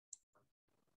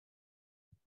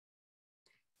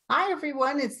Hi,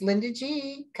 everyone. It's Linda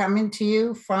G coming to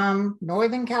you from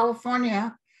Northern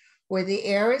California, where the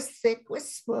air is thick with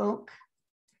smoke,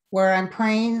 where I'm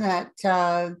praying that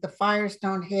the fires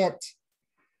don't hit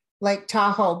Lake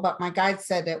Tahoe, but my guide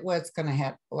said it was going to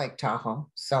hit Lake Tahoe.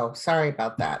 So sorry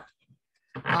about that.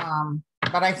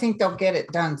 But I think they'll get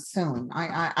it done soon.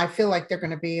 I feel like they're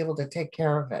going to be able to take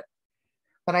care of it.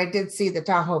 But I did see the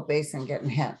Tahoe Basin getting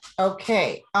hit.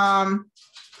 Okay.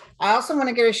 I also want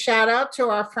to give a shout out to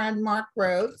our friend Mark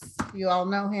Rhodes. You all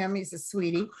know him. He's a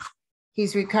sweetie.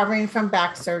 He's recovering from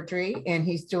back surgery and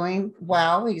he's doing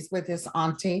well. He's with his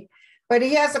auntie. But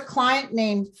he has a client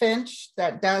named Finch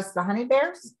that does the honey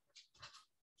bears.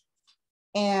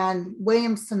 And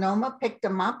William Sonoma picked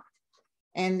him up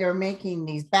and they're making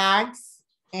these bags.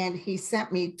 And he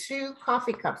sent me 2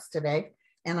 coffee cups today.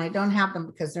 And I don't have them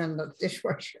because they're in the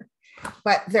dishwasher.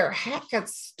 But they're heckin'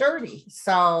 sturdy.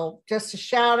 So just a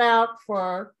shout out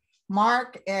for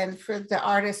Mark and for the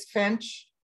artist Finch.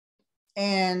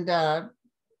 And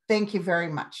thank you very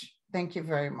much. Thank you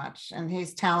very much. And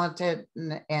he's talented.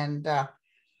 And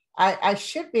I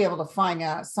should be able to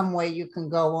find some way you can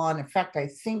go on. In fact, I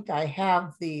think I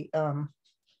have your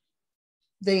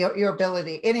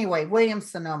ability. Anyway, William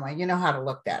Sonoma, you know how to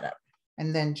look that up.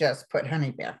 And then just put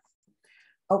honey bear.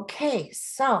 Okay,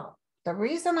 so the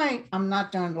reason I'm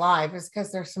not doing live is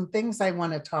because there's some things I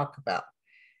want to talk about.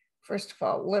 First of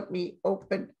all, let me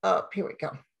open up. Here we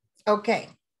go. Okay.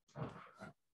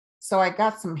 So I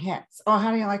got some hits. Oh,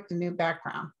 how do you like the new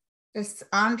background? This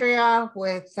Andrea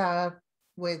with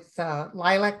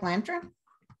Lilac Lantern.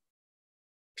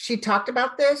 She talked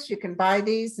about this. You can buy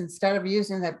these instead of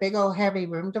using that big old heavy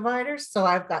room dividers. So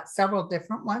I've got several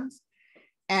different ones.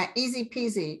 And easy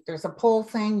peasy. There's a pull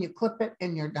thing. You clip it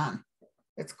and you're done.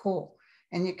 It's cool.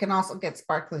 And you can also get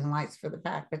sparkling lights for the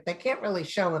back, but they can't really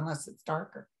show unless it's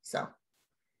darker. So,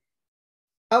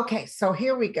 okay, so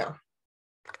here we go.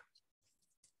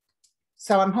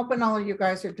 So I'm hoping all of you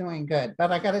guys are doing good,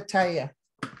 but I got to tell you,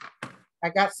 I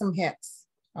got some hits,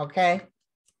 okay?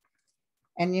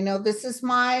 And you know, this is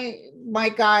my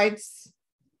guides.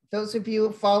 Those of you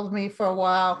who followed me for a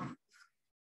while,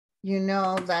 you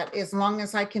know that as long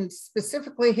as I can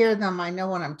specifically hear them, I know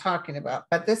what I'm talking about.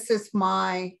 But this is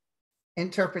my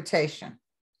interpretation.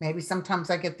 Maybe sometimes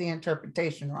I get the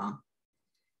interpretation wrong,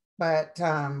 but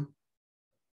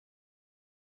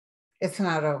it's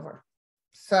not over.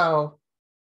 So,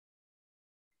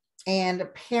 and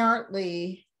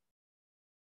apparently,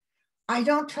 I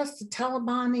don't trust the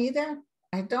Taliban either.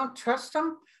 I don't trust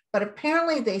them. But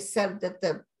apparently, they said that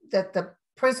the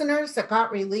prisoners that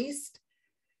got released,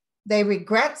 they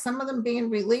regret some of them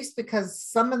being released because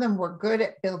some of them were good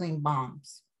at building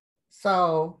bombs.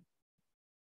 So,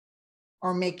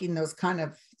 or making those kind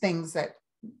of things that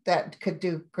could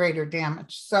do greater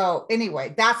damage. So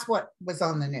anyway, that's what was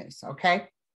on the news, okay?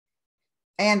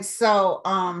 And so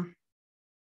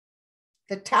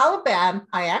the Taliban,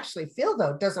 I actually feel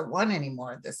though, doesn't want any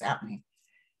more of this happening.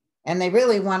 And they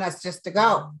really want us just to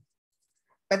go.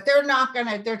 But they're not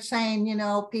gonna, they're saying, you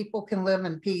know, people can live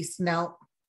in peace. No.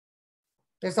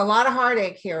 There's a lot of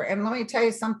heartache here. And let me tell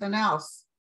you something else.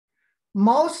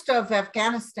 Most of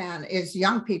Afghanistan is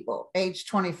young people, age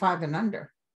 25 and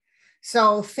under.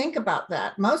 So think about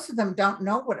that. Most of them don't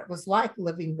know what it was like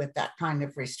living with that kind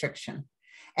of restriction.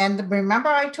 And remember,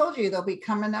 I told you they'll be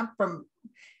coming up from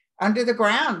under the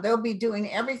ground. They'll be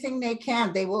doing everything they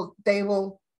can. They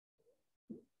will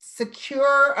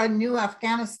secure a new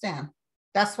Afghanistan.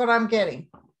 That's what I'm getting.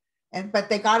 But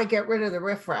they got to get rid of the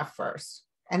riffraff first.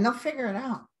 And they'll figure it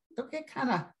out. They'll get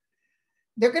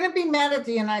they're going to be mad at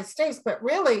the United States, but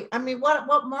really, I mean, what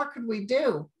more could we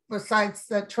do besides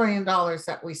the $1 trillion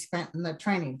that we spent in the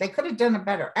training? They could have done a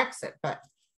better exit, but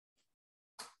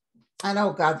I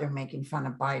know, God, they're making fun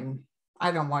of Biden.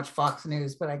 I don't watch Fox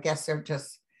News, but I guess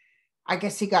I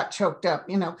guess he got choked up,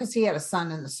 you know, because he had a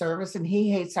son in the service and he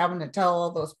hates having to tell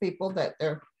all those people that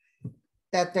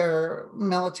their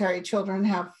military children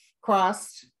have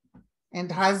crossed, and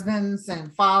husbands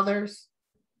and fathers.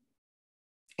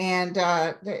 And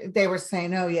they were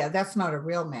saying, oh, yeah, that's not a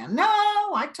real man. No,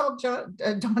 I told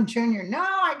Don Jr., no,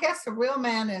 I guess a real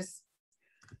man is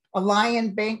a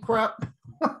lying bankrupt.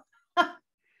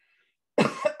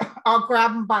 I'll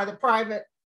grab him by the private.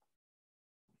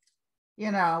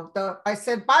 You know, I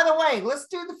said, by the way, let's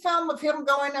do the film of him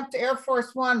going up to Air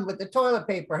Force One with the toilet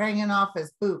paper hanging off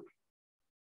his boot.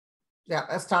 Yeah,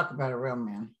 let's talk about a real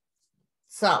man.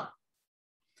 So,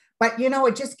 but, you know,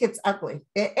 it just gets ugly.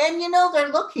 And, you know, they're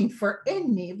looking for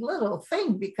any little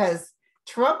thing because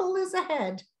trouble is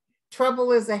ahead.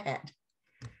 Trouble is ahead.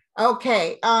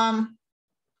 Okay.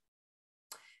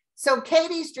 So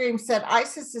Katie's Dream said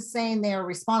ISIS is saying they are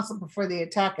responsible for the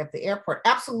attack at the airport.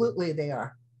 Absolutely they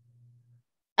are.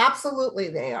 Absolutely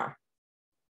they are.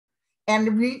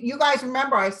 And you guys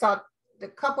remember I saw a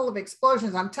couple of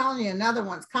explosions. I'm telling you, another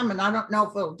one's coming. I don't know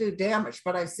if it'll do damage,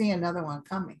 but I see another one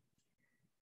coming.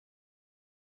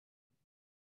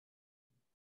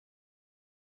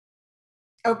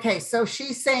 Okay, so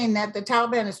she's saying that the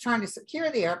Taliban is trying to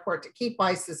secure the airport to keep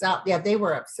ISIS out. Yeah, they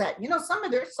were upset. You know, some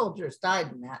of their soldiers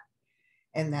died in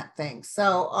that thing.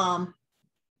 So,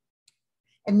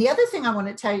 and the other thing I want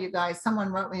to tell you guys, someone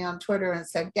wrote me on Twitter and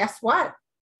said, guess what?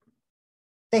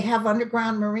 They have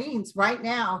underground Marines right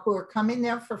now who are coming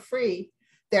there for free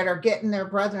that are getting their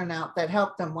brethren out that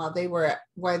helped them while they were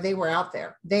out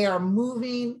there. They are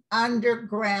moving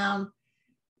underground,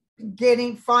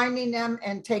 finding them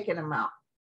and taking them out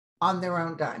on their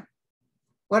own dime.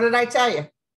 What did I tell you?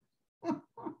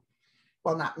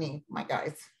 Well, not me, my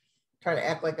guys. Try to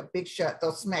act like a big shot,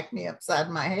 they'll smack me upside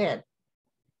my head.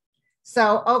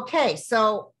 So, okay,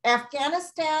 so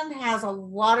Afghanistan has a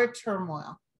lot of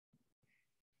turmoil.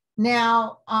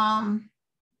 Now, I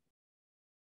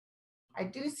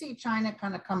do see China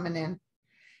kind of coming in.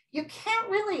 You can't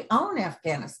really own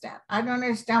Afghanistan. I don't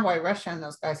understand why Russia and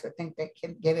those guys would think they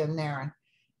can get in there. And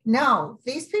no,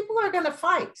 these people are going to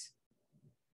fight.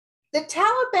 The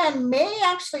Taliban may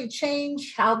actually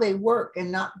change how they work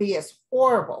and not be as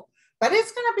horrible, but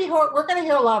it's going to be horrible. We're going to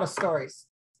hear a lot of stories.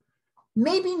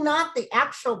 Maybe not the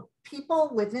actual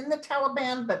people within the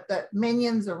Taliban, but the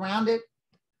minions around it.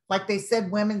 Like they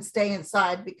said, women stay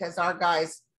inside because our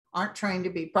guys aren't trained to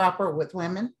be proper with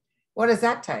women. What does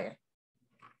that tell you?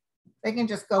 They can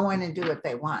just go in and do what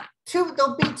they want.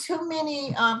 There'll be too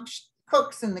many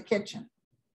cooks in the kitchen.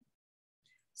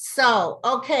 So,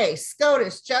 okay,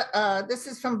 SCOTUS, this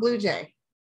is from Blue Jay.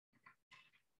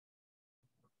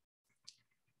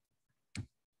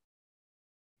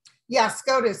 Yeah,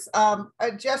 SCOTUS,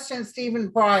 Justin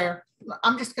Stephen Breyer.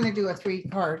 I'm just going to do a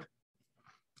 3-card.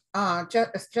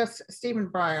 Just Stephen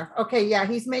Breyer. Okay, yeah,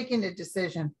 he's making a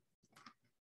decision.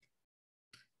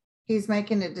 He's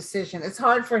making a decision. It's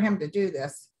hard for him to do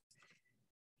this.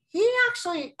 He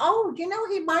actually,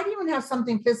 he might even have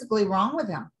something physically wrong with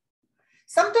him.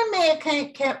 Something may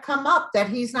have come up that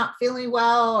he's not feeling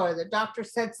well or the doctor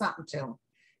said something to him,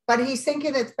 but he's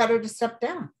thinking it's better to step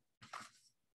down.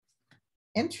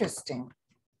 Interesting.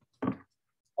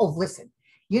 Oh, listen,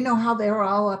 you know how they're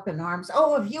all up in arms.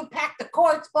 Oh, if you pack the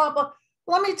courts, blah, blah.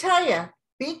 Let me tell you,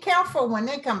 be careful when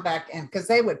they come back in because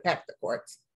they would pack the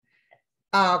courts.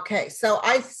 Okay, so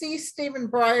I see Stephen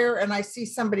Breyer and I see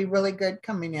somebody really good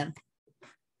coming in.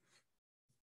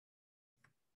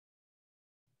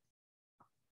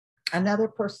 Another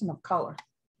person of color.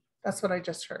 That's what I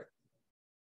just heard.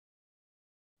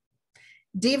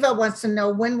 Diva wants to know,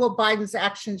 when will Biden's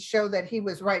actions show that he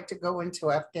was right to go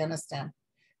into Afghanistan?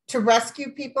 To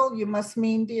rescue people, you must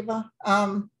mean, Diva?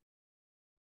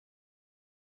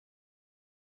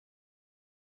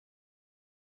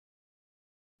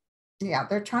 Yeah,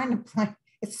 they're trying to play.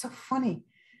 It's so funny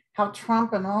how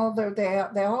Trump and all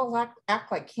they all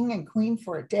act like king and queen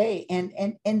for a day,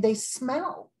 and they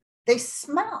smell. They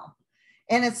smell.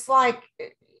 And it's like,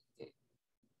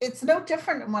 it's no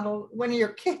different when one of your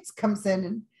kids comes in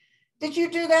and, did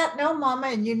you do that? No, mama.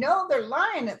 And you know they're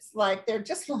lying. It's like they're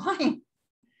just lying.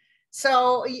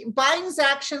 So Biden's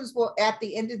actions will, at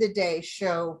the end of the day,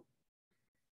 show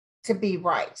to be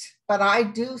right. But I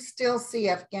do still see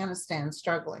Afghanistan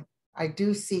struggling. I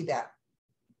do see that.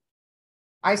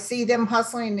 I see them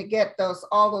hustling to get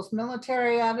all those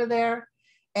military out of there.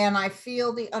 And I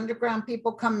feel the underground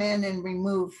people come in and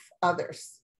remove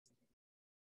others.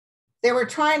 They were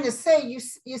trying to say,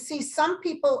 you see some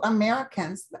people,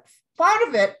 Americans, part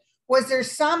of it was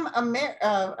there's some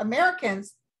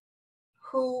Americans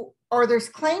who, or there's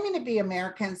claiming to be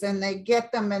Americans and they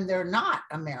get them and they're not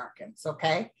Americans,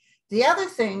 okay? The other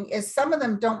thing is some of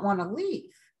them don't want to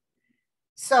leave.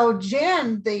 So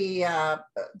Jen, the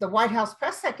White House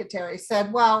press secretary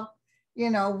said, well,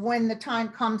 when the time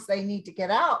comes they need to get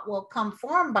out, we'll come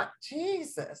for them. But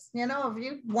Jesus, if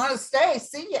you want to stay,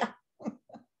 see ya.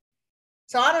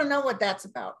 So I don't know what that's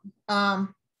about.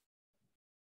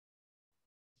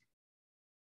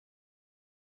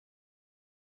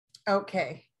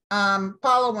 Okay.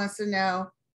 Paula wants to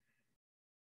know,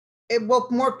 will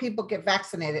more people get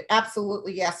vaccinated?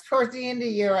 Absolutely, yes. Towards the end of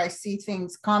the year, I see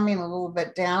things calming a little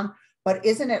bit down, but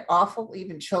isn't it awful?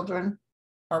 Even children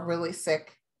are really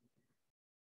sick.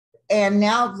 And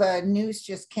now the news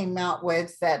just came out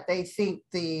with that they think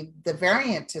the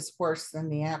variant is worse than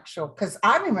the actual, because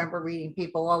I remember reading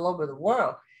people all over the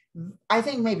world. I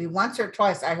think maybe once or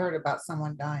twice I heard about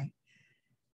someone dying.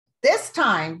 This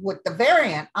time with the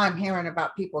variant, I'm hearing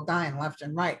about people dying left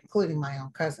and right, including my own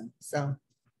cousin. So,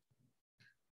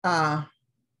 oh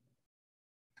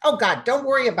God, don't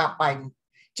worry about Biden.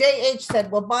 JH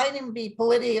said, will Biden be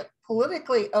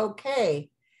politically okay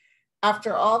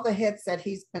after all the hits that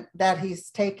he's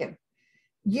taken?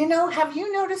 You know, have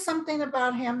you noticed something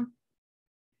about him?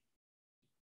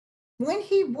 When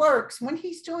he works, when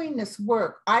he's doing this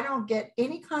work, I don't get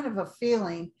any kind of a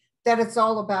feeling that it's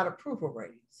all about approval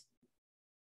ratings.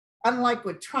 Unlike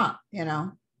with Trump, you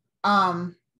know.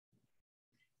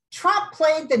 Trump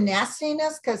played the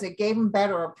nastiness because it gave him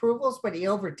better approvals, but he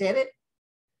overdid it.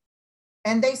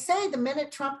 And they say the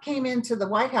minute Trump came into the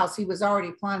White House, he was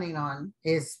already planning on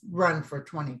his run for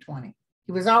 2020.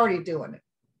 He was already doing it.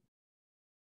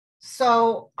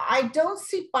 So I don't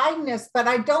see Biden as, but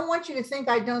I don't want you to think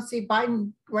I don't see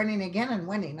Biden running again and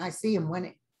winning. I see him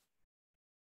winning.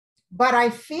 But I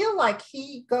feel like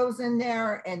he goes in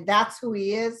there and that's who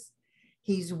he is.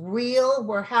 He's real.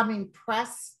 We're having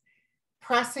press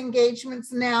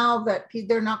engagements now that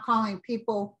they're not calling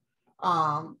people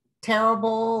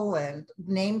terrible and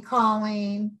name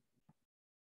calling.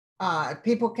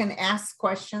 People can ask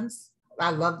questions. I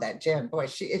love that Jen. Boy,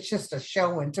 it's just a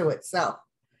show into itself.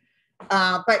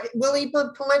 But will he be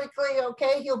politically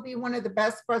okay? He'll be one of the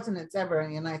best presidents ever in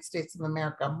the United States of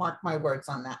America. Mark my words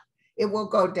on that. It will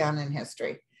go down in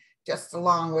history, just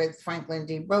along with Franklin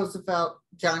D. Roosevelt,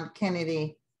 John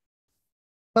Kennedy,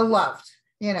 beloved,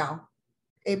 you know,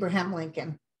 Abraham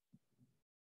Lincoln.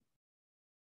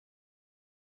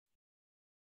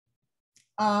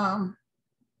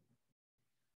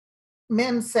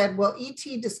 Mim said, will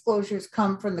ET disclosures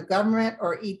come from the government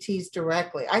or ETs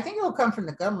directly? I think it'll come from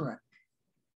the government.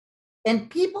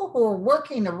 And people who are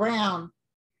working around,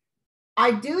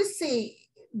 I do see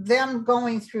them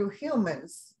going through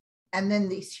humans and then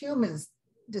these humans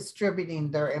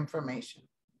distributing their information,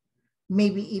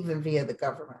 maybe even via the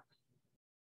government.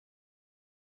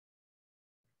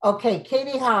 Okay,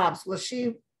 Katie Hobbs,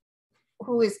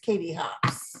 who is Katie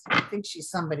Hobbs? I think she's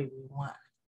somebody we want.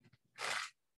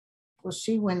 Will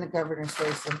she win the governor's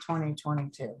race in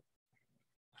 2022?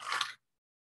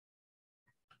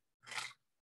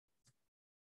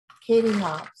 Katie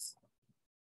Hobbs.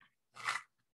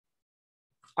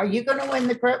 Are you going to win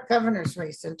the governor's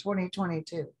race in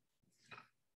 2022?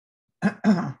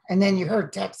 And then you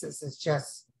heard Texas is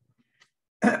just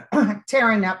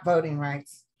tearing up voting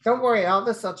rights. Don't worry, all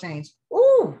this will change.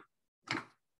 Ooh,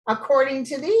 according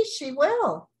to these, she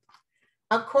will.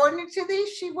 According to these,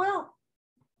 she will.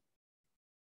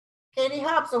 Katie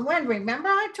Hobbs will win. Remember,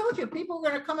 I told you, people are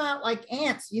going to come out like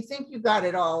ants. You think you got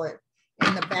it all in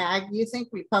the bag. You think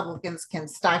Republicans can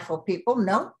stifle people?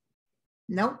 Nope.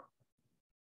 Nope.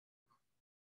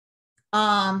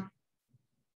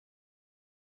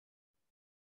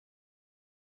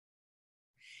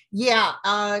 Yeah,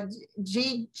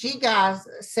 G guys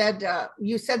said,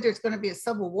 you said there's going to be a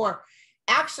civil war.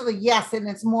 Actually, yes, and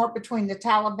it's more between the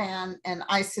Taliban and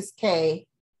ISIS-K.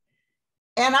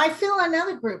 And I feel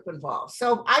another group involved.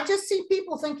 So I just see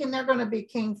people thinking they're going to be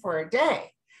king for a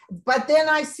day. But then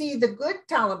I see the good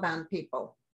Taliban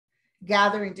people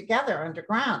gathering together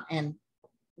underground and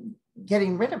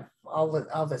getting rid of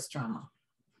all this drama.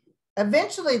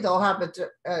 Eventually, they'll have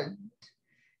a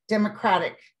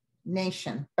democratic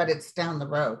nation, but it's down the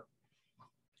road.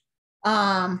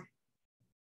 Oh,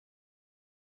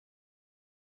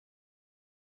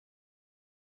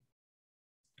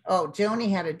 Joni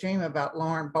had a dream about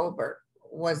Lauren Boebert,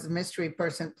 was the mystery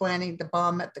person planning the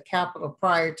bomb at the Capitol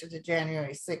prior to the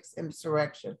January 6th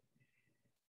insurrection.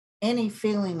 Any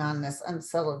feeling on this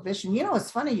unsettled vision? You know,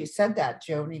 it's funny you said that,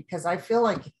 Joni, because I feel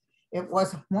like it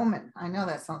was a woman. I know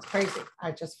that sounds crazy.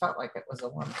 I just felt like it was a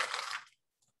woman.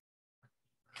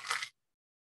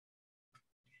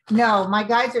 No, my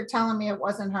guys are telling me it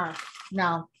wasn't her.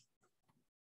 No.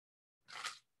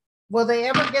 Will they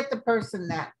ever get the person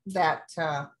that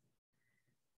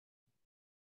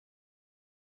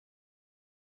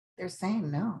they're saying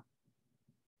no,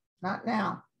 not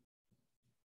now.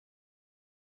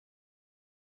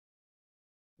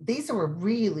 These were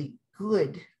really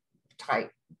good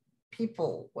type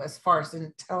people as far as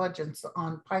intelligence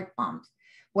on pipe bombs.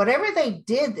 Whatever they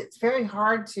did, it's very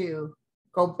hard to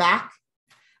go back.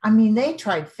 I mean, they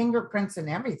tried fingerprints and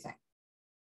everything.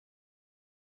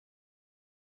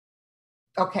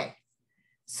 Okay,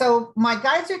 so my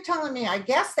guys are telling me, I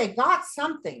guess they got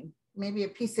something, maybe a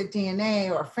piece of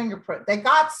DNA or a fingerprint. They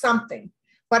got something,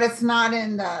 but it's not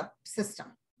in the system.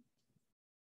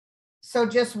 So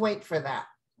just wait for that.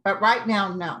 But right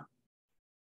now, no.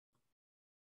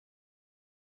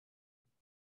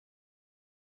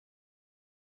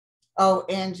 Oh,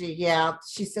 Angie, yeah.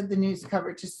 She said the news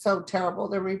coverage is so terrible.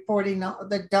 They're reporting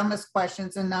the dumbest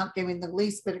questions and not giving the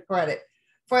least bit of credit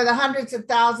for the hundreds of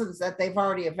thousands that they've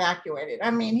already evacuated.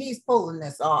 I mean, he's pulling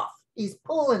this off. He's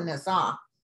pulling this off.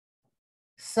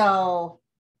 So,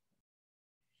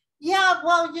 yeah,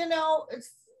 well,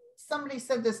 somebody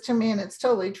said this to me and it's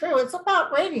totally true. It's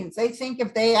about ratings. They think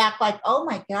if they act like, oh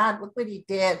my God, look what he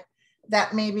did,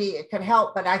 that maybe it could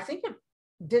help. But I think it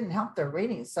didn't help their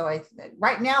ratings. So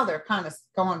right now they're kind of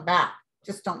going back.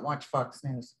 Just don't watch Fox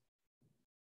News.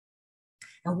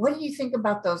 And what do you think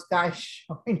about those guys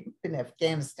showing up in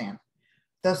Afghanistan?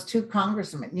 Those two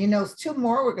congressmen, two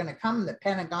more were going to come. The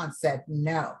Pentagon said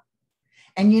no.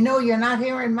 And you're not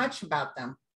hearing much about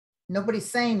them. Nobody's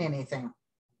saying anything.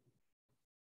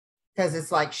 Because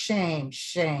it's like shame.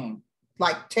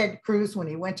 Like Ted Cruz when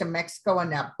he went to Mexico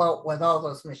in that boat with all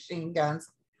those machine guns.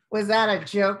 Was that a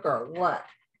joke or what?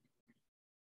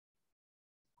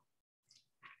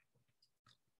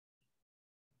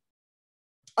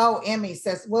 Oh, Emmy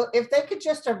says, well, if they could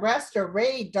just arrest or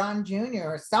raid Don Jr.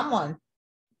 or someone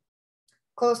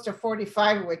close to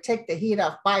 45, it would take the heat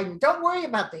off Biden. Don't worry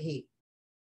about the heat.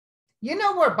 You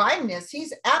know where Biden is.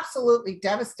 He's absolutely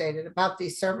devastated about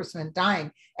these servicemen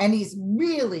dying, and he's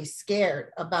really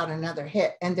scared about another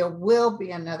hit, and there will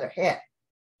be another hit.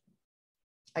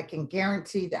 I can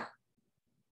guarantee that.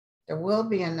 There will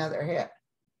be another hit.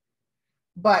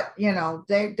 But,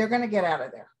 they're going to get out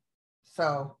of there.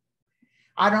 So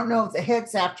I don't know if the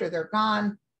hits after they're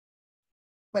gone,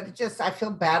 but I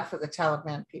feel bad for the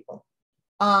Taliban people.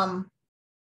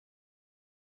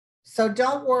 So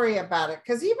don't worry about it.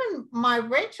 Because even my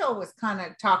Rachel was kind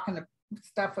of talking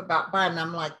stuff about Biden.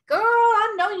 I'm like, girl,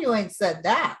 I know you ain't said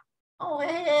that. Oh,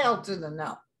 hell to the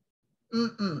no.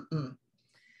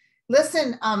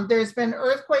 Listen, there's been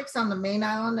earthquakes on the main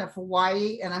island of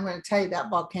Hawaii, and I'm going to tell you that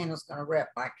volcano's going to rip.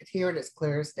 I could hear it as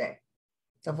clear as day.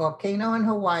 The volcano in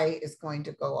Hawaii is going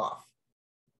to go off.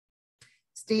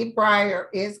 Steve Breyer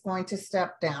is going to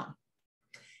step down.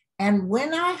 And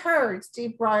when I heard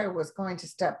Steve Breyer was going to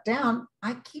step down,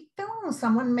 I keep feeling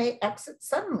someone may exit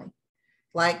suddenly,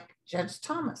 like Judge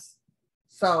Thomas.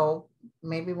 So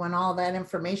maybe when all that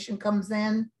information comes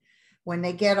in, when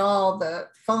they get all the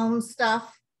phone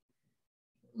stuff,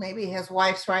 maybe his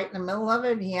wife's right in the middle of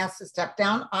it and he has to step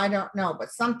down. I don't know,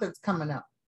 but something's coming up.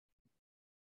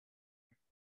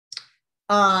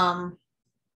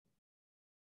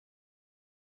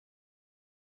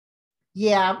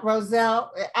 Yeah,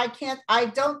 Roselle, I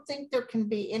don't think there can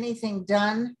be anything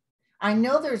done. I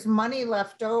know there's money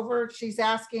left over. She's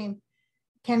asking,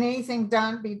 can anything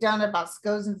be done about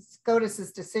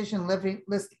SCOTUS's decision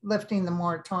lifting the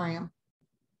moratorium?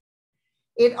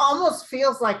 It almost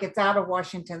feels like it's out of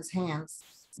Washington's hands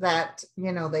that,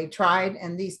 they tried,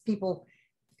 and these people,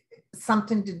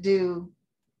 something to do,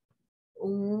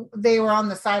 they were on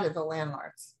the side of the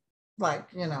landlords.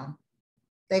 Like,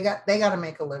 they got to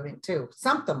make a living too,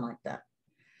 something like that.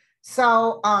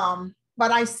 So,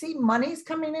 but I see money's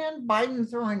coming in, Biden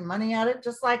throwing money at it,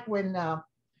 just like when,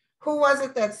 who was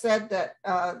it that said that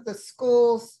the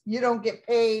schools, you don't get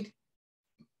paid?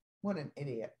 What an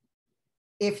idiot.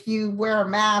 If you wear a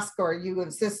mask or you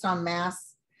insist on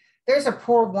masks. There's a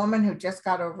poor woman who just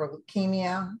got over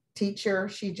leukemia, teacher,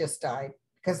 she just died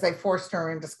because they forced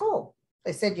her into school.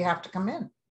 They said, you have to come in.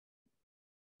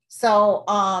 So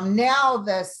now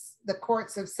the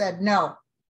courts have said no.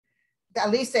 At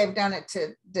least they've done it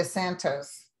to DeSantis.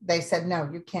 They said, no,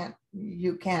 you can't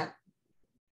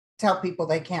tell people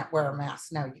they can't wear a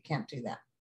mask. No, you can't do that.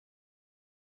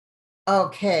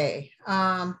 Okay.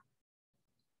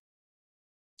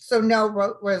 So no,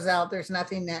 Roselle, there's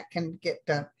nothing that can get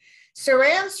done.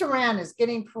 Sirhan Sirhan is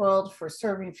getting paroled for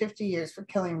serving 50 years for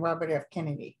killing Robert F.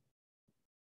 Kennedy.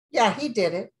 Yeah, he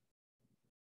did it.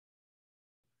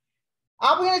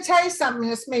 I'm going to tell you something.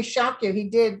 This may shock you. He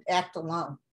did act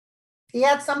alone. He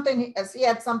had something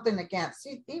against.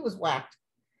 He was whacked.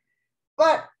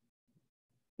 But,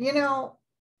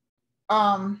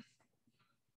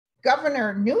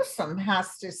 Governor Newsom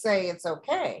has to say it's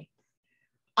okay.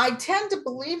 I tend to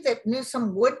believe that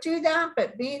Newsom would do that,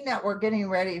 but being that we're getting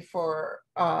ready for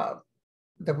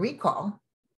the recall,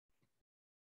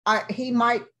 he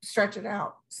might stretch it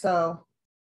out. So.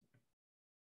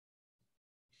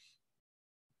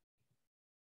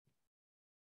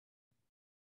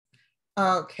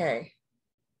 Okay.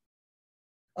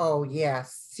 Oh,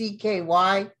 yes.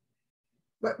 CKY.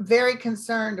 But very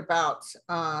concerned about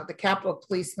the Capitol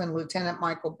policeman, Lieutenant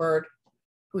Michael Byrd,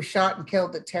 who shot and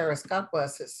killed the terrorist. God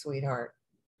bless his sweetheart.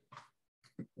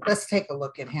 Let's take a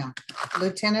look at him.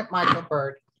 Lieutenant Michael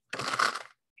Byrd.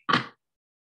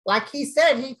 Like he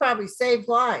said, he probably saved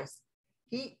lives.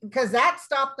 Because that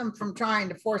stopped them from trying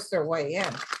to force their way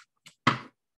in.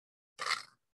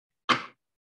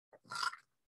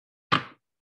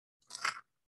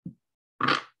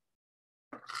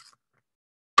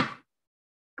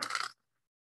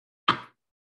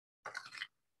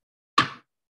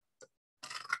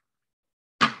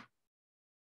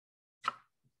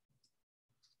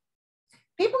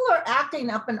 People are acting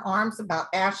up in arms about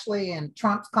Ashley, and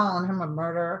Trump's calling him a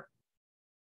murderer.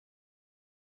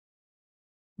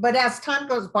 But as time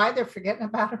goes by, they're forgetting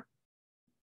about her.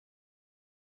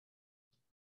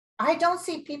 I don't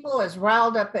see people as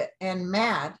riled up and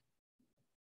mad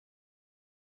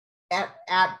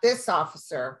at this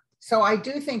officer. So I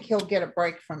do think he'll get a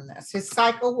break from this. His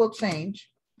cycle will change.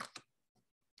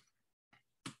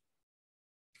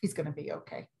 He's going to be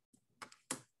okay.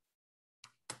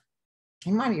 He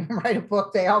might even write a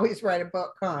book. They always write a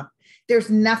book, huh?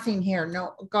 There's nothing here.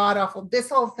 No, god awful.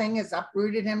 This whole thing has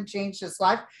uprooted him, changed his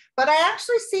life. But I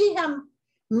actually see him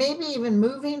maybe even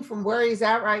moving from where he's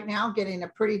at right now, getting a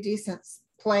pretty decent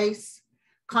place,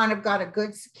 kind of got a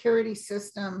good security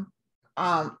system.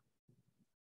 I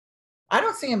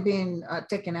don't see him being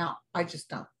taken out. I just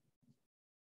don't.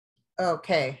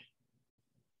 Okay.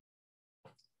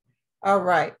 All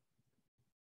right.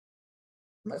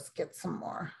 Let's get some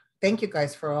more. Thank you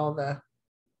guys for all the.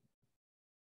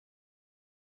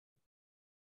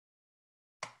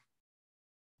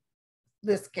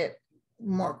 Let's get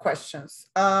more questions.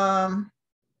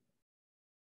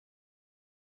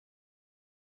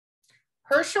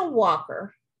 Herschel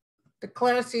Walker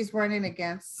declares he's running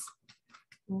against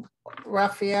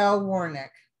Raphael Warnock.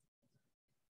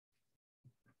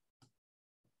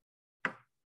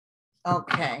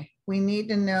 Okay, we need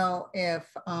to know if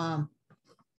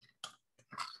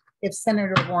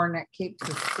Senator Warnock keeps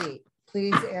his seat.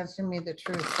 Please answer me the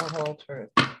truth, the whole truth.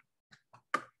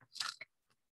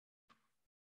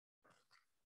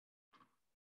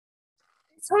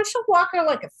 Is Herschel Walker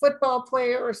like a football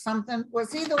player or something?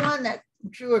 Was he the one that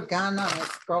drew a gun on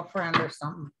his girlfriend or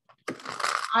something?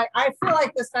 I feel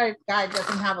like this guy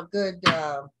doesn't have a good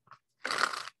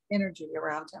energy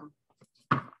around him.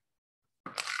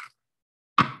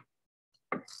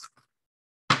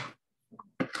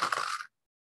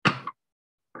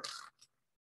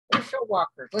 Herschel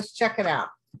Walker, let's check it out.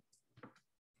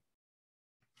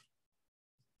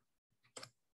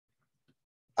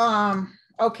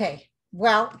 Okay,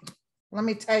 well, let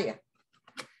me tell you,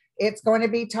 it's going to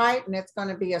be tight and it's going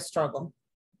to be a struggle,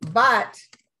 but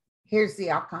here's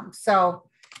the outcome. So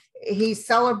he's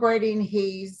celebrating.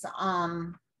 It's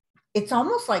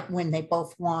almost like when they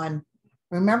both won.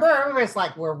 Remember, everybody's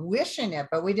like, we're wishing it,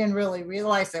 but we didn't really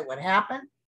realize it would happen.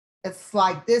 It's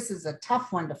like, this is a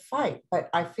tough one to fight, but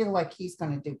I feel like he's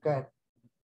going to do good.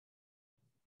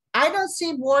 I don't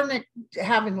see Warnock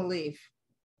having to leave.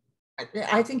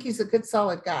 I think he's a good,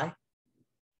 solid guy.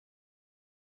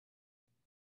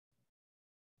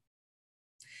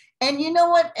 And you know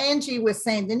what Angie was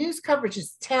saying? The news coverage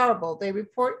is terrible.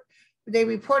 Reporters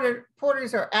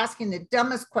are asking the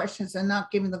dumbest questions and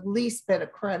not giving the least bit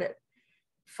of credit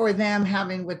for them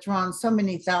having withdrawn so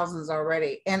many thousands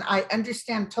already. And I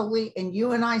understand totally, and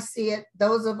you and I see it.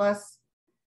 Those of us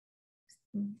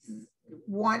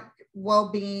want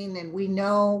well-being and we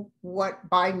know what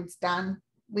Biden's done.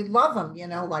 We love him, you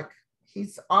know, like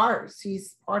he's ours.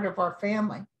 He's part of our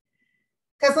family.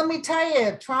 Because let me tell you,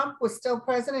 if Trump was still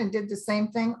president and did the same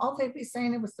thing, oh, they'd be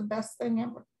saying it was the best thing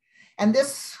ever. And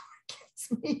this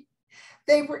gets me.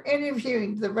 They were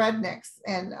interviewing the rednecks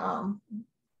and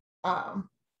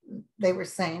they were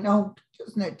saying, oh,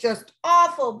 isn't it just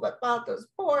awful about those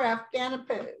poor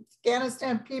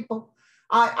Afghanistan people?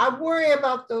 I worry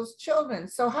about those children.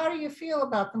 So how do you feel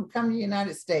about them coming to the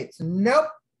United States? Nope.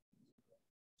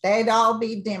 They'd all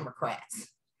be Democrats.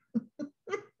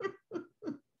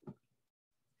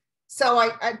 So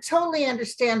I totally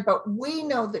understand, but we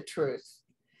know the truth.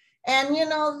 And, you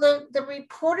know, the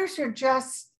reporters are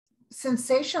just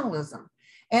sensationalism.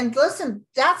 And listen,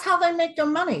 that's how they make their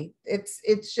money.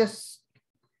 It's just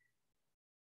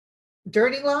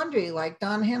dirty laundry, like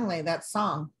Don Henley, that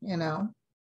song, you know.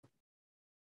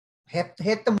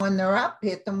 Hit them when they're up,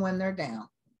 hit them when they're down.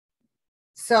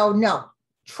 So no,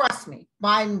 trust me,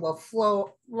 Biden will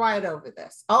flow right over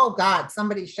this. Oh God,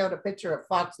 somebody showed a picture of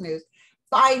Fox News.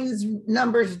 Biden's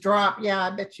numbers drop. Yeah, I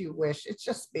bet you wish. It's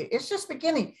just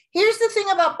beginning. Here's the thing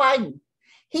about Biden.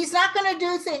 He's not going to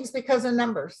do things because of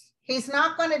numbers. He's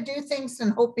not going to do things in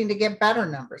hoping to get better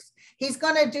numbers. He's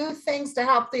going to do things to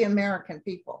help the American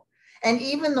people and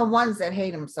even the ones that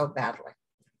hate him so badly.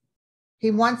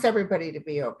 He wants everybody to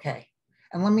be okay.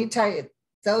 And let me tell you,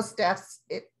 those deaths,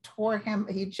 it tore him.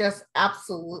 He just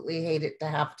absolutely hated to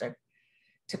have to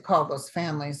call those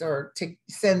families or to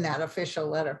send that official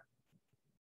letter.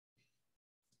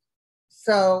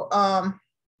 So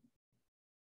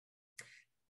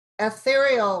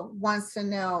Ethereal wants to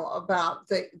know about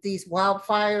these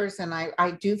wildfires, and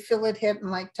I do feel it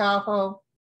hitting Lake Tahoe.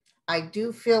 I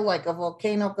do feel like a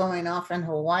volcano going off in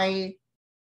Hawaii.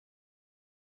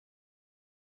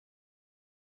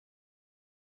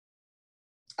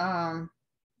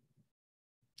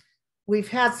 We've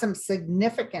had some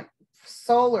significant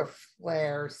solar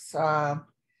flares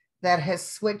that has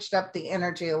switched up the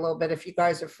energy a little bit. If you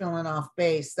guys are feeling off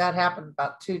base, that happened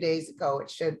about 2 days ago. It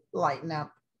should lighten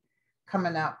up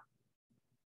coming up.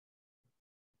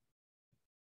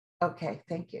 Okay,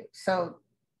 thank you. So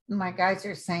my guys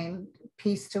are saying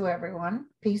peace to everyone,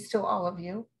 peace to all of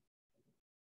you.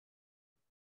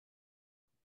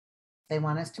 They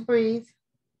want us to breathe.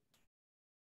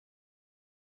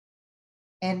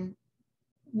 And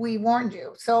we warned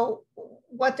you. So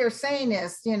what they're saying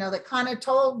is, you know, they kind of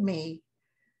told me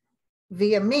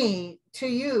via me to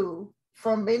you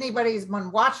from anybody who's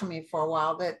been watching me for a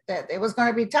while that it was going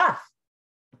to be tough.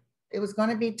 It was going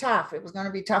to be tough. It was going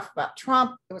to be tough about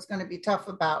Trump. It was going to be tough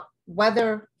about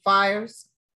weather, fires,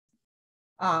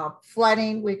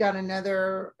 flooding. We got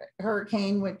another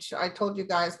hurricane, which I told you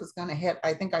guys was going to hit.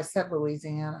 I think I said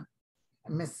Louisiana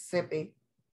and Mississippi.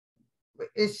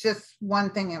 It's just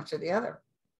one thing after the other.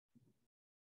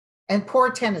 And poor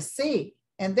Tennessee,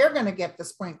 and they're going to get the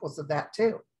sprinkles of that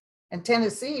too. And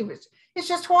Tennessee, it's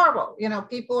just horrible. You know,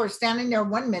 people are standing there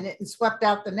 1 minute and swept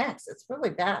out the next. It's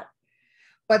really bad.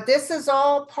 But this is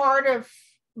all part of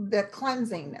the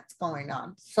cleansing that's going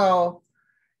on. So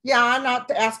yeah, I'm not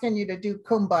asking you to do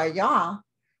kumbaya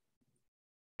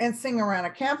and sing around a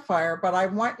campfire, but I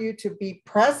want you to be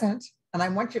present, and I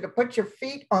want you to put your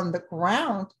feet on the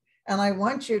ground, and I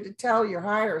want you to tell your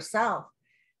higher self,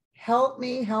 help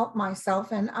me help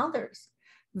myself and others.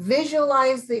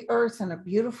 Visualize the earth in a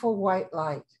beautiful white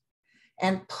light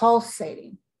and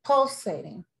pulsating,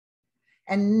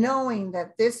 and knowing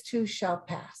that this too shall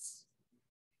pass.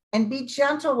 And be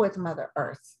gentle with Mother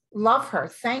Earth. Love her,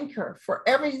 thank her for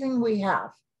everything we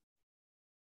have.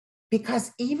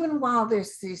 Because even while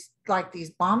there's these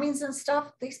bombings and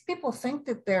stuff, these people think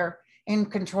that they're in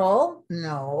control.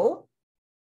 No.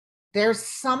 There's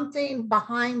something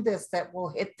behind this that will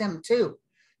hit them too.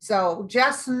 So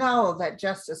just know that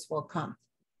justice will come.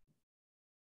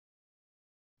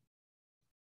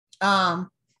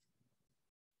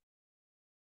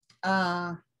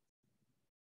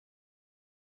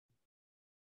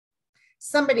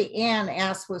 Somebody, Ann,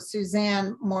 asked, will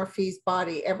Suzanne Morphy's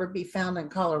body ever be found in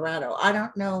Colorado? I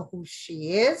don't know who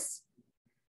she is.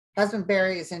 Husband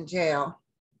Barry is in jail.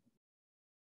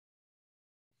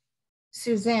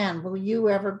 Suzanne, will you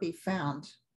ever be found?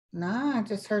 No, I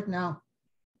just heard no.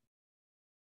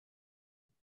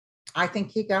 I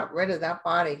think he got rid of that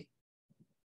body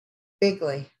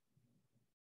bigly.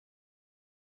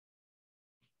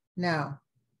 No.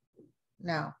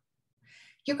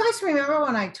 You guys remember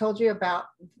when I told you about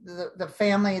the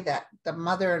family that the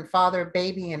mother and father,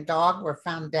 baby, and dog were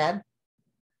found dead?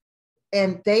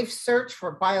 And they've searched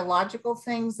for biological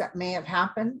things that may have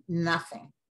happened.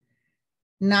 Nothing.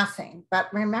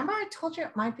 But remember I told you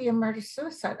it might be a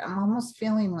murder-suicide. I'm almost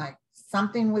feeling like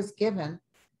something was given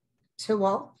to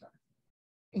all of them,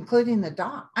 including the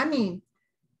dog. I mean,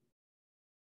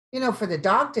 you know, for the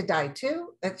dog to die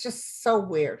too, it's just so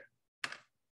weird.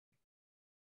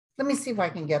 Let me see if I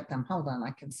can get them. Hold on,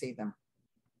 I can see them.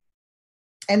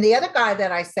 And the other guy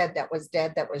that I said that was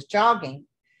dead, that was jogging,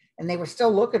 and they were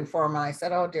still looking for him. And I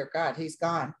said, oh, dear God, he's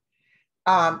gone.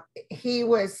 He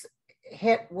was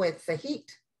hit with the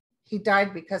heat. He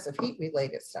died because of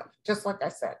heat-related stuff, just like I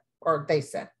said, or they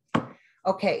said.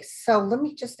 Okay, so let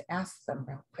me just ask them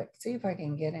real quick, see if I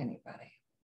can get anybody.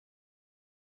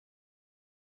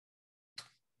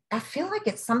 I feel like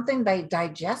it's something they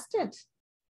digested.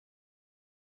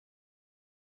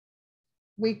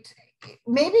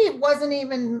 Maybe it wasn't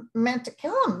even meant to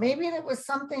kill him. Maybe it was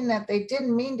something that they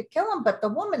didn't mean to kill him, but the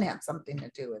woman had something to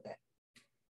do with it.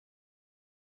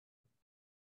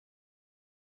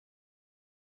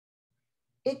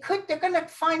 They're going to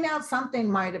find out something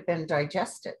might have been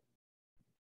digested.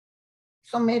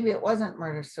 So maybe it wasn't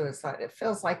murder-suicide. It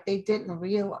feels like they didn't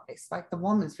realize, like the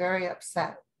woman's very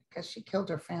upset because she killed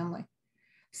her family.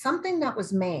 Something that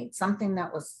was made,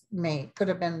 could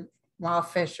have been raw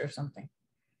fish or something.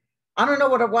 I don't know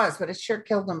what it was, but it sure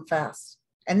killed them fast.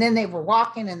 And then they were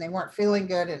walking and they weren't feeling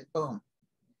good, and boom.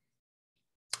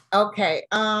 Okay.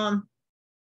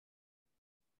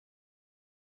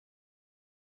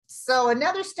 So So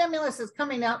another stimulus is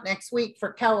coming out next week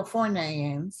for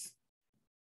Californians.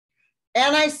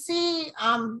 And I see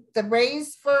the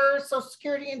raise for Social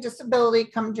Security and disability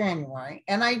come January.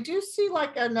 And I do see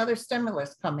like another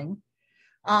stimulus coming,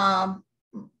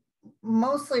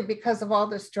 mostly because of all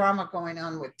this drama going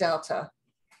on with Delta.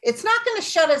 It's not going to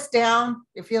shut us down.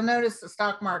 If you'll notice, the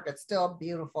stock market's still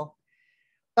beautiful.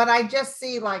 But I just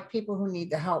see like people who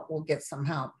need the help will get some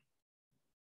help.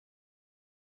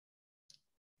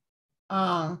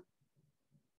 So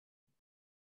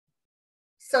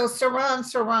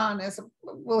Sirhan is,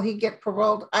 will he get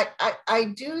paroled? I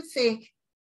do think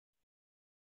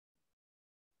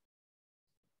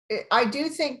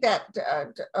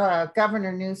that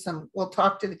Governor Newsom will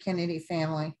talk to the Kennedy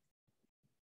family.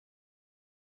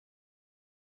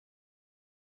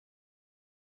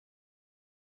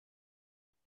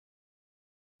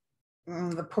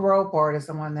 The parole board is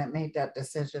the one that made that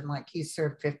decision. Like, he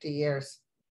served 50 years.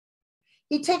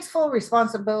 He takes full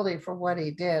responsibility for what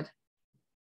he did.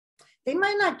 They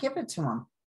might not give it to him.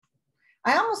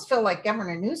 I almost feel like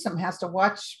Governor Newsom has to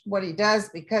watch what he does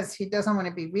because he doesn't want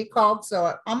to be recalled.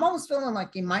 So I'm almost feeling like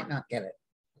he might not get it.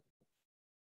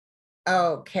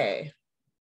 Okay.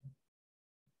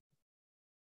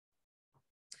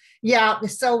 Yeah,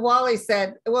 so Wally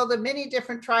said, well, the many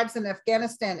different tribes in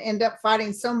Afghanistan end up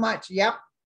fighting so much, yep,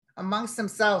 amongst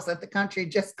themselves that the country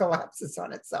just collapses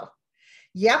on itself.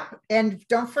 Yep, and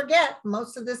don't forget,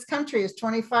 most of this country is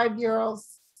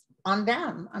 25-year-olds on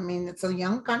down. I mean, it's a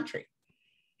young country,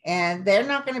 and they're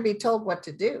not going to be told what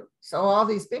to do. So all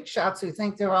these big shots who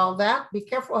think they're all that, be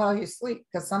careful how you sleep,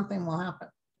 because something will happen.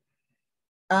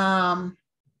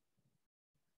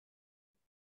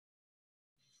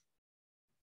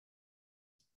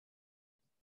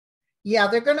 Yeah,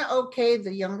 they're going to okay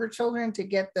the younger children to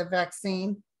get the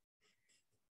vaccine.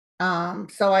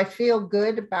 So I feel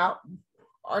good about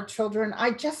our children.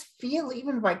 I just feel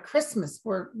even by Christmas,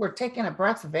 we're taking a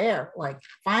breath of air, like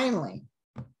finally,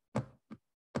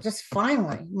 just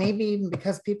finally, maybe even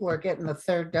because people are getting the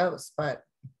third dose, but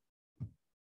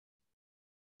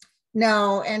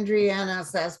no. Andriana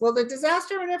says, will the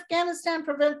disaster in Afghanistan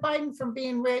prevent Biden from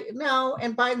being no,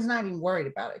 and Biden's not even worried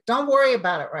about it. Don't worry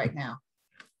about it right now.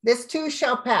 This too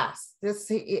shall pass. This,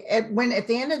 when at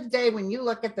the end of the day, when you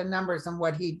look at the numbers and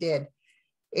what he did,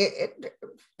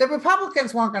 the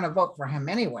Republicans weren't going to vote for him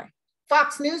anyway.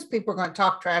 Fox News people are going to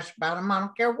talk trash about him. I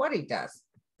don't care what he does.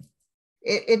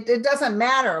 It doesn't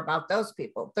matter about those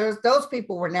people. Those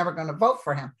people were never going to vote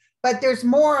for him. But there's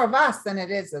more of us than it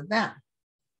is of them.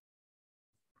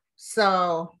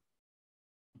 So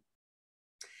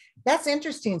that's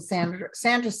interesting, Sandra.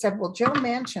 Sandra said, will Joe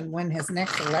Manchin win his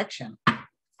next election?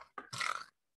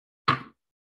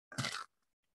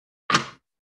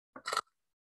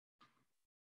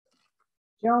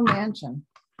 Joe Manchin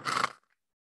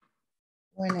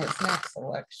win his next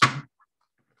election.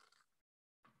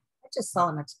 I just saw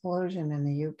an explosion in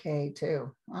the UK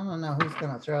too. I don't know who's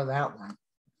going to throw that one.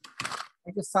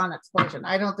 I just saw an explosion.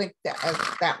 I don't think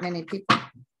that many people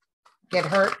get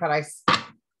hurt, but I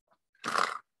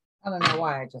don't know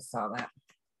why I just saw that.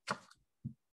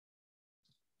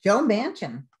 Joe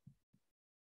Manchin.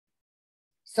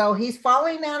 So he's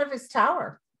falling out of his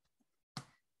tower.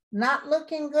 Not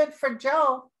looking good for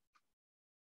Joe.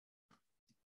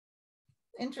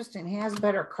 Interesting. He has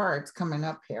better cards coming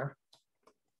up here.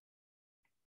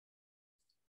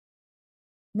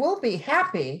 We'll be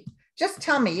happy. Just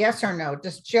tell me yes or no.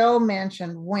 Does Joe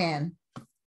Manchin win?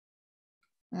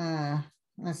 It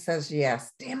says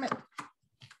yes. Damn it.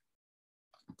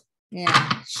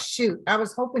 Yeah, shoot. I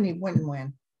was hoping he wouldn't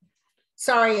win.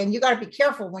 Sorry, and you got to be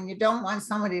careful when you don't want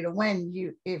somebody to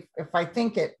win. If I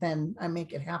think it, then I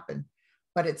make it happen,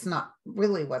 but it's not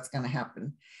really what's going to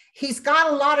happen. He's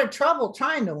got a lot of trouble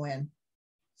trying to win.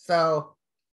 So,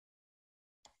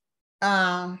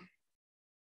 oh,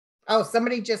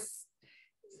 somebody just,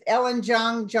 Ellen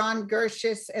Jung, John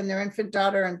Gershis, and their infant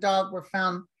daughter and dog were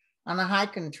found on a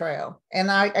hiking trail.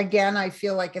 And I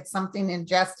feel like it's something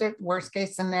ingested, worst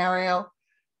case scenario,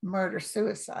 murder,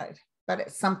 suicide. But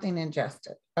it's something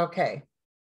ingested. Okay.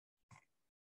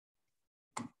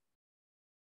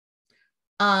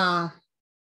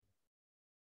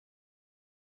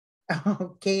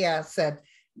 Kia said,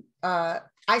 I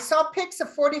saw pics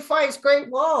of 45's Great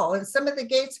Wall and some of the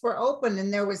gates were open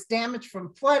and there was damage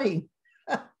from flooding.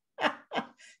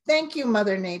 Thank you,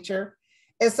 Mother Nature.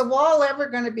 Is the wall ever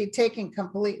going to be taken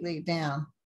completely down?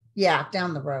 Yeah,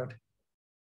 down the road.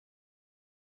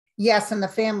 Yes, and the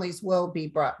families will be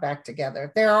brought back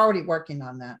together. They're already working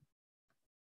on that.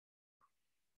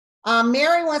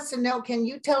 Mary wants to know, can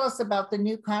you tell us about the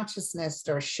new consciousness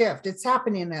or shift? It's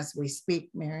happening as we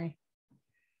speak, Mary.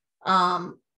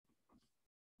 All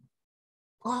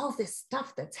this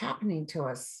stuff that's happening to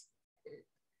us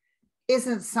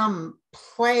isn't some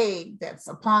plague that's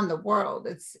upon the world.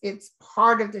 It's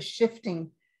part of the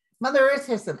shifting. Mother Earth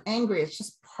isn't angry. It's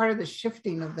just part of the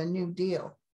shifting of the New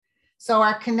Deal. So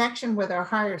our connection with our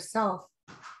higher self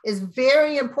is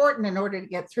very important in order to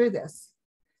get through this.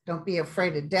 Don't be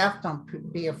afraid of death.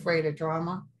 Don't be afraid of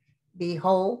drama. Be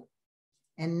whole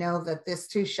and know that this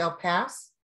too shall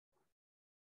pass.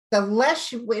 The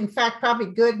less you, in fact, probably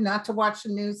good not to watch the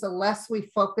news, the less we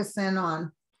focus in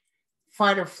on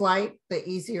fight or flight, the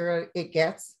easier it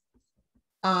gets.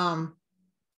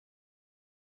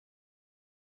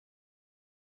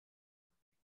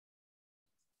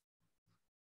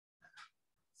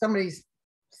 Somebody's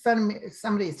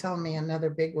telling me another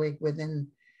bigwig within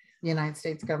the United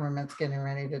States government's getting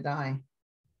ready to die.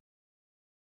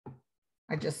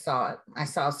 I just saw it. I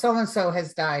saw so-and-so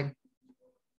has died.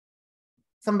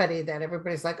 Somebody that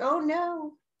everybody's like, oh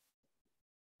no.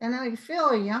 And I feel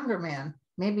a younger man,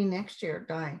 maybe next year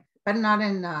dying, but not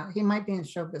in, he might be in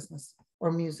show business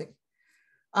or music.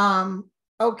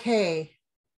 Okay.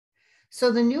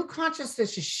 So the new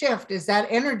consciousness shift is that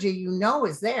energy, you know,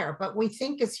 is there, but we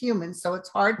think as humans, so it's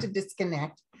hard to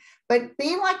disconnect. But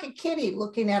be like a kitty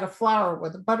looking at a flower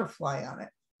with a butterfly on it.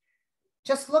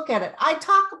 Just look at it. I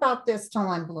talk about this till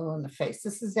I'm blue in the face.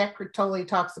 This is Eckhart Tolle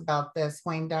talks about this.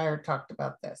 Wayne Dyer talked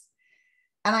about this.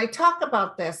 And I talk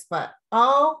about this, but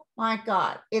oh my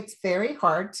God, it's very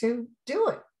hard to do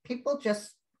it. People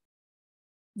just,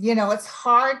 you know, it's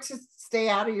hard to stay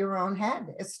out of your own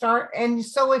head. And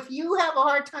so if you have a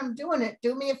hard time doing it,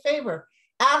 do me a favor,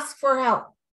 ask for help.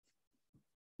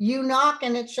 You knock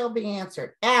and it shall be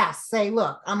answered. Ask, say,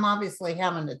 look, I'm obviously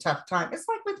having a tough time. It's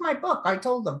like with my book. I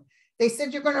told them, they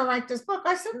said, you're going to write this book.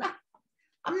 I said, no,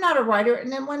 I'm not a writer.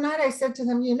 And then one night I said to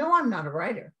them, you know, I'm not a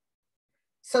writer.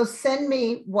 So send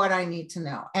me what I need to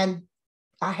know. And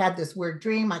I had this weird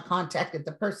dream. I contacted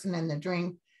the person in the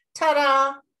dream.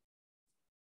 Ta-da!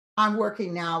 I'm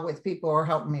working now with people who are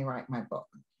helping me write my book.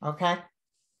 Okay.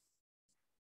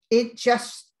 It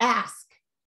just ask,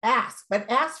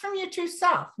 but ask from your true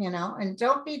self, you know, and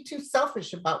don't be too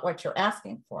selfish about what you're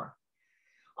asking for.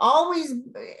 Always,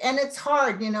 and it's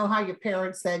hard, you know, how your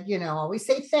parents said, you know, always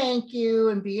say thank you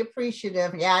and be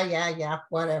appreciative. Yeah,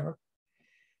 whatever.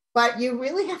 But you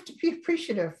really have to be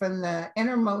appreciative from the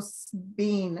innermost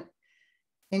being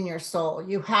in your soul.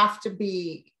 You have to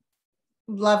be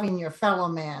loving your fellow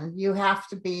man. You have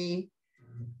to be,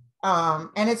 and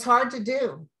it's hard to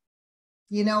do,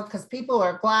 you know, because people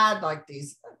are glad, like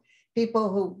these people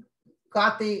who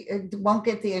won't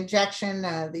get the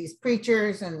injection, these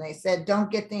preachers, and they said, don't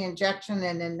get the injection.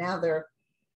 And then now they're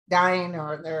dying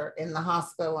or they're in the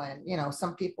hospital. And, you know,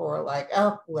 some people are like,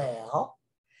 oh, well,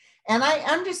 and I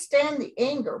understand the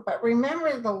anger, but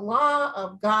remember the law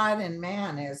of God and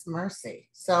man is mercy.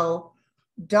 So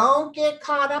don't get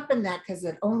caught up in that because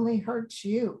it only hurts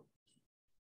you.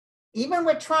 Even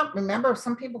with Trump, remember,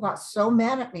 some people got so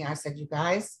mad at me. I said, you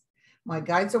guys, my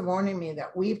guides are warning me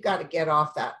that we've got to get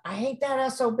off that. I hate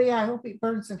that SOB. I hope he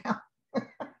burns in hell.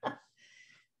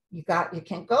 You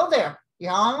can't go there. You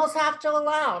almost have to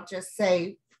allow, just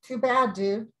say, too bad,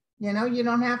 dude. You know, you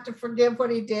don't have to forgive what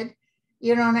he did.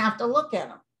 You don't have to look at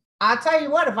him. I'll tell you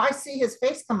what, if I see his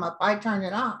face come up, I turn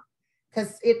it on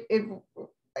because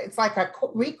it's like a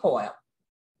recoil.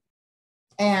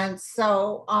 And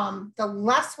so the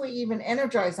less we even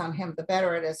energize on him, the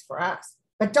better it is for us.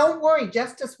 But don't worry,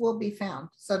 justice will be found.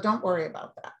 So don't worry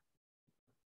about that.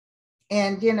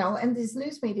 And, you know, and these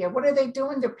news media, what are they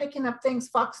doing? They're picking up things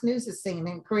Fox News is saying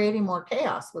and creating more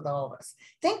chaos with all of us.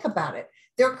 Think about it.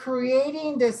 They're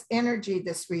creating this energy,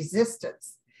 this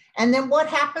resistance. And then what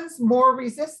happens? More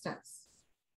resistance.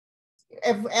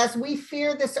 As we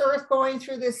fear this earth going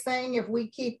through this thing, if we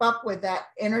keep up with that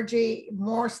energy,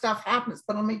 more stuff happens.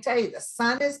 But let me tell you, the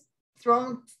sun is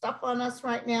throwing stuff on us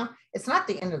right now. It's not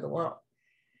the end of the world.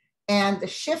 And the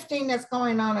shifting that's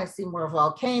going on, I see more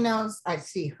volcanoes, I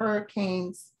see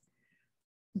hurricanes.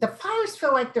 The fires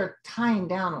feel like they're tying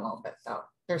down a little bit, though.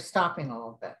 They're stopping a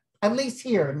little bit, at least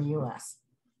here in the US.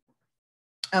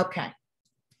 Okay.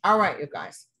 All right, you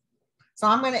guys. So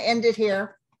I'm going to end it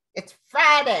here. It's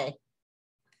Friday.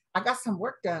 I got some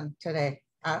work done today.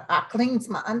 I cleaned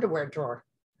my underwear drawer.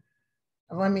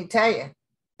 And let me tell you,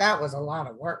 that was a lot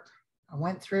of work. I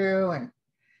went through and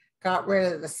got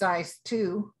rid of the size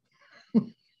 2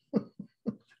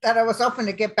 that I was hoping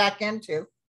to get back into.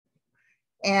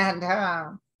 And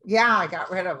yeah, I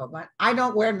got rid of them. I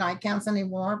don't wear nightgowns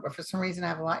anymore, but for some reason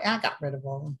I got rid of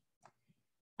all of them.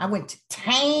 I went to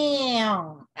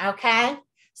town, okay?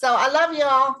 So I love you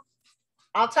all.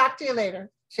 I'll talk to you later.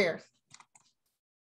 Cheers.